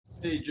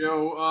Hey,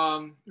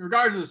 Joe. In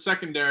regards to the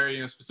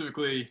secondary,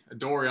 specifically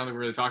Adoree, I don't think we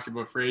really talked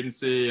about free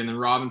agency, and then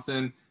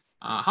Robinson.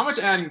 How much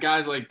adding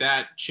guys like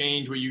that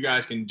change what you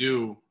guys can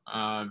do,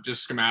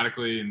 just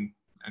schematically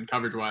and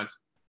coverage wise?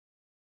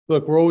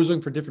 Look, we're always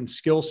looking for different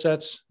skill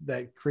sets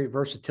that create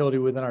versatility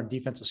within our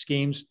defensive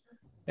schemes.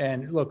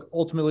 And look,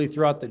 ultimately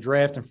throughout the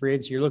draft and free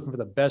agency, you're looking for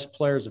the best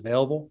players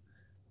available.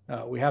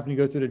 We happen to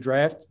go through the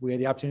draft. We had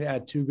the opportunity to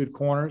add two good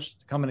corners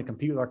to come in and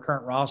compete with our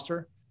current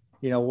roster.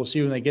 We'll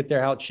see when they get there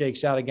how it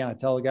shakes out. Again, I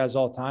tell the guys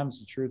all the time, it's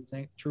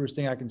the truest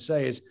thing I can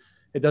say is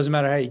it doesn't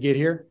matter how you get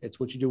here. It's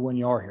what you do when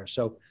you are here.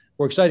 So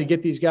we're excited to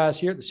get these guys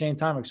here. At the same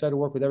time, I'm excited to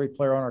work with every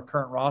player on our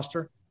current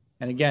roster.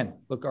 And again,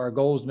 look, our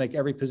goal is to make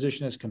every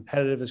position as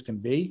competitive as can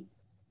be.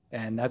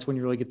 And that's when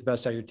you really get the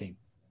best out of your team.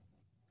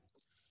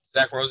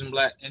 Zach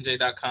Rosenblatt,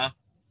 NJ.com.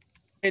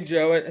 Hey,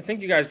 Joe, I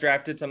think you guys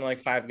drafted something like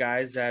 5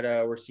 guys that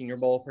were Senior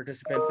Bowl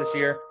participants this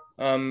year.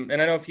 And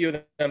I know a few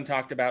of them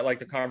talked about like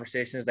the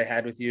conversations they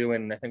had with you.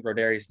 And I think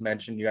Rodarius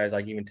mentioned you guys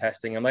like even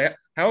testing. I'm like,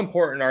 how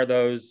important are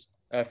those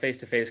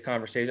face-to-face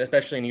conversations,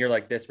 especially in a year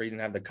like this where you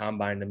didn't have the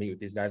combine to meet with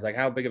these guys? Like,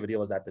 how big of a deal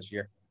was that this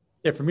year?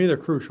 Yeah, for me, they're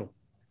crucial.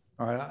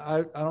 All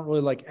right. I don't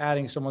really like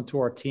adding someone to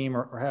our team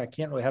or I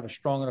can't really have a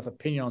strong enough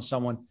opinion on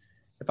someone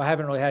if I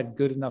haven't really had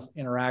good enough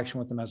interaction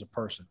with them as a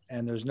person.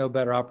 And there's no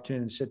better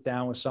opportunity to sit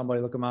down with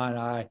somebody, look them eye in the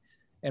eye,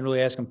 and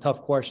really ask them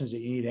tough questions that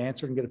you need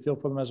answered and get a feel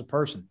for them as a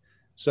person.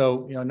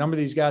 So, a number of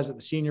these guys at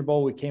the Senior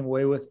Bowl we came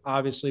away with,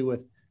 obviously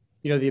with,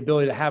 the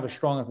ability to have a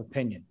strong enough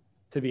opinion.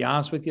 To be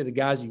honest with you, the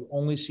guys you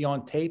only see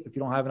on tape, if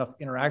you don't have enough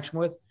interaction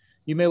with,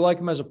 you may like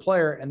them as a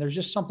player, and there's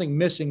just something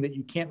missing that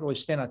you can't really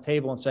stand on a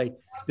table and say,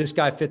 this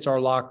guy fits our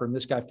locker room,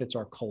 this guy fits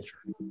our culture.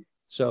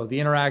 So the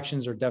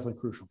interactions are definitely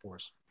crucial for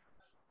us.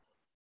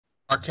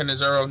 Mark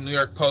Cannizzaro, New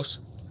York Post.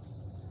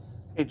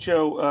 Hey,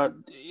 Joe,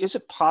 is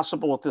it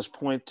possible at this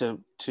point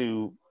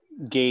to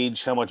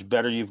gauge how much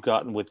better you've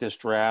gotten with this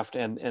draft?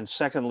 And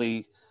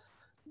secondly,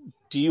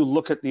 do you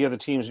look at the other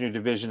teams in your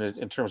division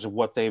in terms of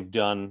what they've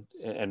done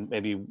and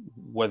maybe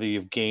whether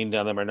you've gained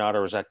on them or not,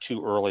 or is that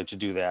too early to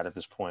do that at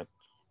this point?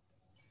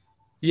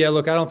 Yeah,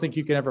 look, I don't think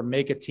you can ever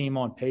make a team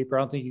on paper.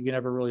 I don't think you can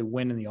ever really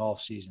win in the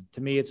offseason.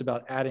 To me, it's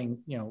about adding,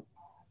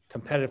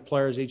 competitive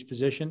players at each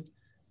position.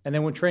 And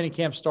then when training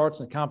camp starts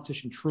and the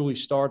competition truly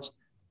starts,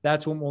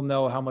 that's when we'll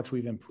know how much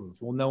we've improved.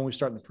 We'll know when we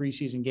start in the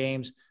preseason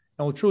games,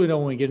 and we'll truly know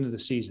when we get into the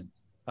season.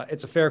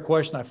 It's a fair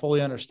question. I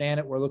fully understand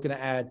it. We're looking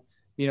to add,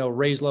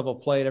 raise level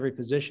play at every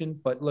position.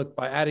 But look,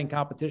 by adding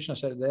competition, I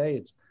said today,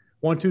 it's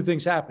 1-2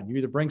 things happen. You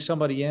either bring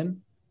somebody in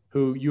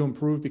who you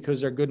improve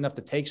because they're good enough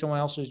to take someone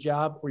else's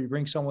job, or you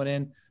bring someone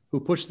in who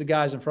pushes the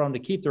guys in front of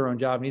them to keep their own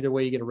job. And either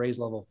way, you get a raised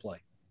level of play.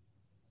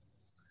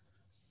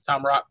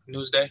 Tom Rock,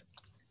 Newsday.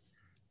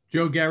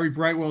 Joe, Gary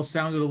Brightwell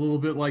sounded a little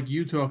bit like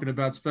you talking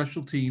about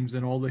special teams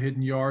and all the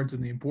hidden yards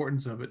and the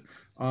importance of it.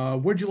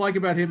 What did you like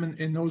about him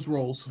in those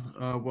roles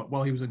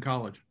while he was in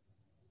college?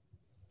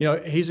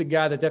 He's a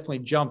guy that definitely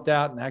jumped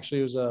out. And actually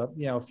it was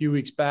a few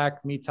weeks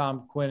back, me,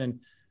 Tom Quinn, and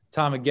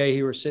Tom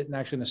McGahee were sitting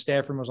actually in the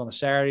staff room. It was on a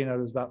Saturday, and it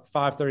was about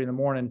 5:30 in the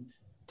morning.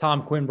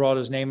 Tom Quinn brought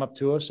his name up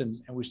to us, and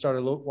we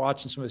started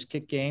watching some of his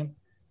kick game.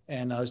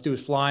 And this dude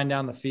was flying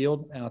down the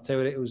field. And I'll tell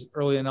you what, it was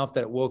early enough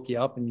that it woke you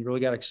up, and you really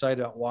got excited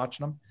about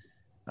watching him.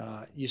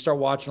 You start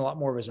watching a lot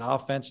more of his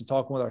offense and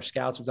talking with our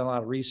scouts. We've done a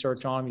lot of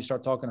research on him. You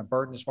start talking to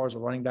Burton as far as the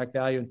running back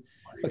value. And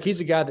look,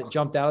 he's a guy that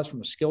jumped out at us from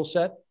a skill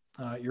set.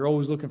 You're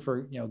always looking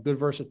for, good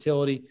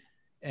versatility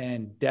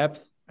and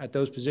depth at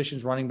those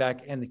positions, running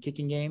back and the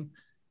kicking game.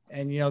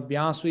 And, to be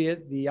honest with you,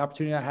 the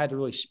opportunity I had to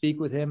really speak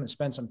with him and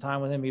spend some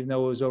time with him, even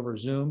though it was over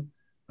Zoom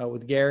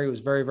with Gary, was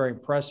very, very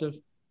impressive.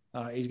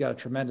 He's got a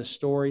tremendous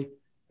story.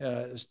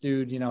 This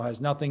dude, has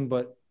nothing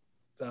but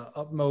the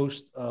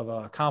utmost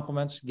of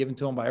compliments given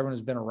to him by everyone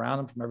who's been around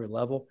him from every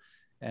level.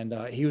 And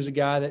he was a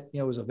guy that,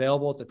 was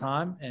available at the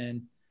time.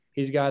 And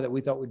he's a guy that we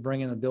thought we'd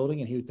bring in the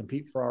building, and he would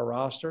compete for our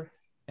roster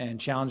and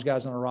challenge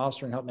guys on our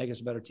roster and help make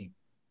us a better team.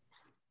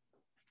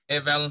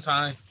 Ed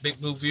Valentine,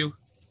 Big Blue View.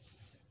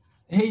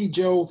 Hey,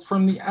 Joe,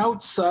 from the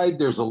outside,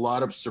 there's a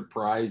lot of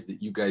surprise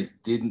that you guys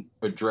didn't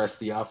address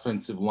the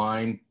offensive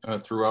line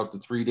throughout the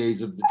 3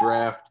 days of the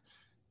draft.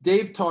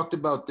 Dave talked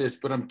about this,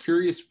 but I'm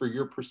curious for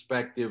your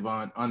perspective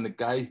on the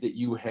guys that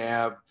you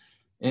have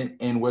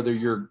and whether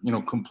you're,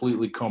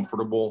 completely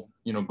comfortable,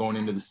 going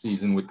into the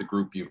season with the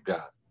group you've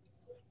got.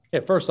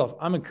 Yeah, first off,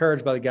 I'm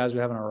encouraged by the guys we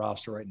have on our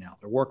roster right now.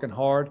 They're working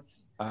hard.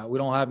 We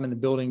don't have them in the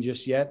building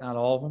just yet, not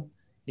all of them.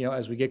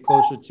 As we get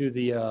closer to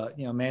the,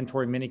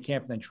 mandatory mini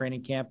camp and then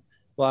training camp,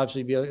 we'll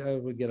obviously be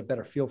able to get a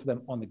better feel for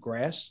them on the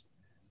grass.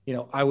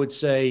 I would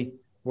say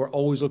we're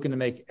always looking to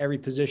make every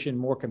position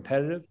more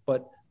competitive,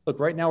 but look,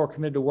 right now we're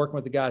committed to working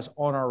with the guys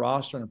on our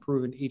roster and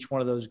improving each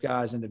one of those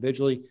guys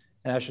individually,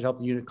 and that should help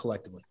the unit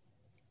collectively.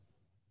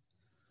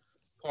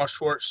 Paul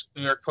Schwartz,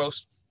 New York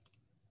Post.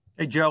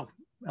 Hey, Joe.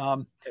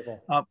 Ellerson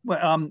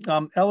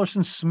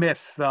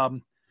Smith, a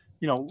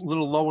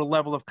little lower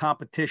level of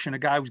competition, a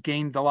guy who's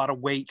gained a lot of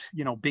weight,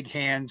 big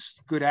hands,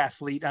 good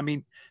athlete. I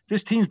mean,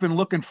 this team's been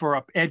looking for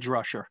an edge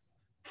rusher.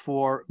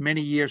 for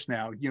many years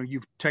now. You know,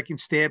 you've taken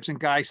stabs and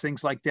guys,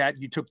 things like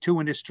that. You took 2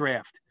 in this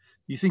draft.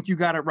 You think you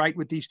got it right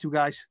with these 2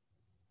 guys?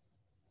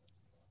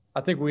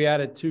 I think we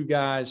added 2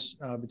 guys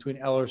between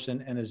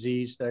Ellerson and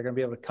Aziz that are going to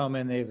be able to come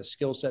in. They have a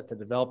skill set to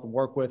develop and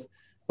work with.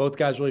 Both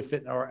guys really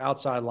fit in our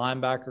outside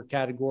linebacker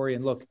category.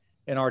 And look,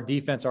 in our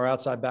defense, our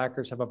outside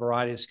backers have a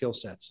variety of skill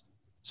sets.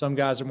 Some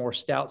guys are more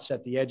stout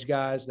set the edge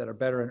guys that are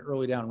better in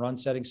early down run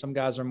setting. Some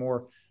guys are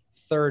more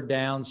third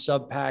down,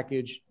 sub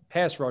package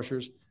pass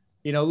rushers.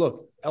 You know,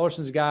 look,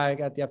 Ellerson's a guy. I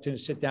got the opportunity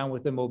to sit down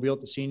with him in Mobile at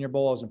the Senior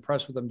Bowl. I was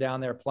impressed with him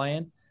down there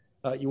playing.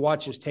 You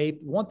watch his tape.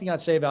 One thing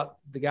I'd say about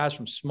the guys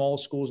from small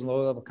schools and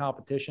low level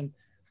competition,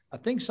 I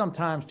think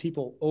sometimes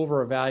people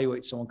over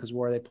evaluate someone because of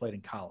where they played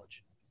in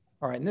college.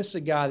 All right. And this is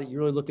a guy that you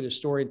really look at his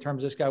story in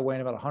terms of this guy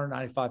weighing about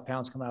 195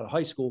 pounds coming out of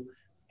high school.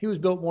 He was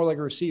built more like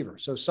a receiver.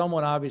 So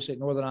someone obviously at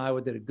Northern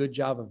Iowa did a good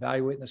job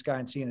evaluating this guy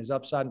and seeing his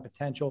upside and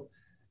potential.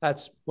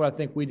 That's what I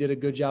think we did a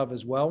good job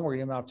as well. We're going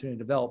to give him an opportunity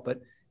to develop,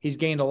 but he's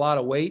gained a lot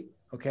of weight.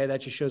 Okay.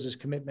 That just shows his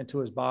commitment to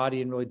his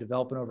body and really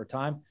developing over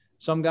time.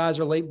 Some guys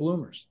are late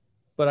bloomers,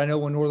 but I know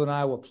when Northern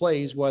Iowa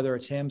plays, whether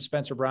it's him,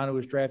 Spencer Brown, who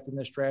was drafted in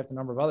this draft, a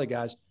number of other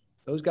guys,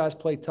 those guys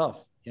play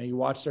tough. You know, you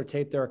watch their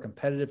tape, they're a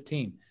competitive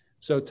team.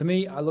 So to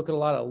me, I look at a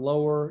lot of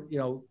lower,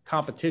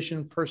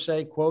 competition per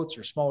se, quotes,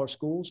 or smaller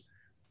schools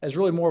as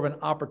really more of an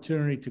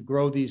opportunity to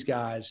grow these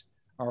guys,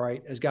 all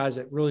right, as guys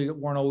that really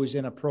weren't always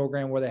in a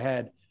program where they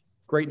had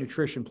great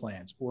nutrition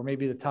plans or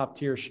maybe the top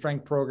tier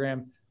strength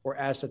program or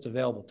assets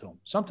available to them.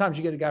 Sometimes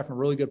you get a guy from a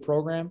really good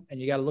program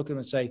and you got to look at them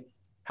and say,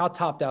 how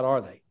topped out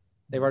are they?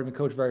 They've already been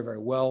coached very, very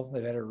well.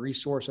 They've had a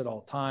resource at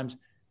all times.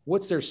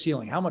 What's their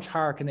ceiling? How much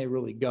higher can they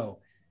really go?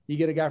 You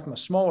get a guy from a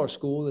smaller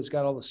school that's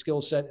got all the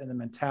skill set and the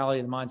mentality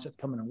and the mindset to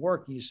come in and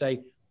work. And you say,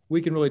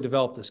 we can really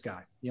develop this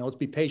guy. Let's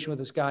be patient with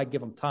this guy,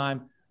 give him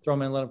time, throw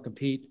him in, let him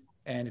compete.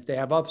 And if they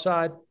have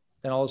upside,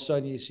 then all of a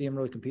sudden you see him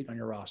really competing on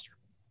your roster.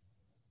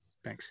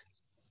 Thanks.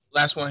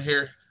 Last one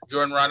here,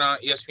 Jordan Rana,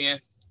 ESPN.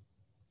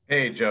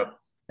 Hey, Joe.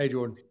 Hey,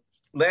 Jordan.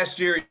 Last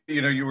year,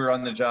 you were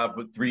on the job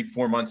with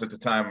 3-4 months at the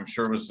time. I'm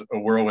sure it was a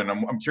whirlwind.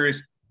 I'm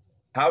curious,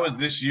 how is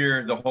this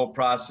year, the whole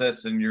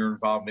process and your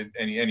involvement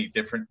any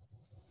different?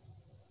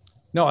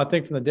 No, I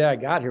think from the day I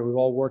got here, we've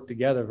all worked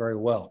together very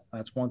well.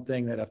 That's one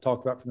thing that I've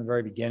talked about from the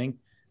very beginning.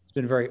 It's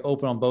been very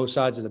open on both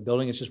sides of the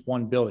building. It's just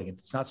one building.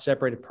 It's not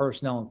separated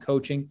personnel and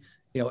coaching.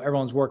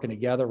 Everyone's working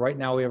together. Right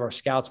now we have our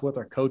scouts with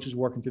our coaches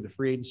working through the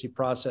free agency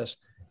process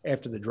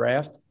after the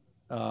draft.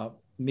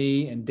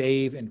 Me and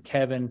Dave and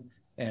Kevin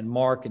and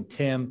Mark and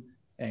Tim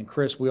and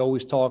Chris, we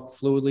always talk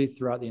fluidly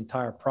throughout the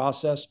entire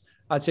process.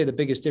 I'd say the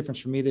biggest difference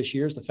for me this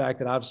year is the fact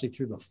that obviously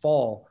through the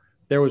fall,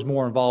 there was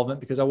more involvement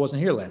because I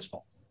wasn't here last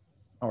fall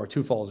or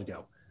 2 falls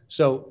ago.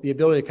 So the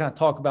ability to kind of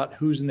talk about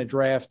who's in the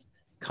draft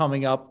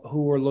coming up,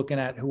 who we're looking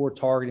at, who we're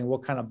targeting,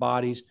 what kind of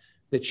bodies,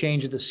 the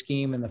change of the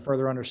scheme and the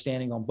further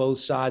understanding on both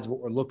sides of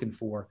what we're looking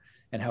for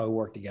and how we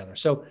work together.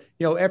 So,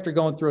 after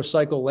going through a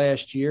cycle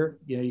last year,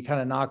 you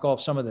kind of knock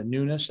off some of the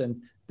newness,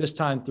 and this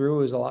time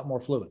through is a lot more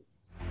fluid.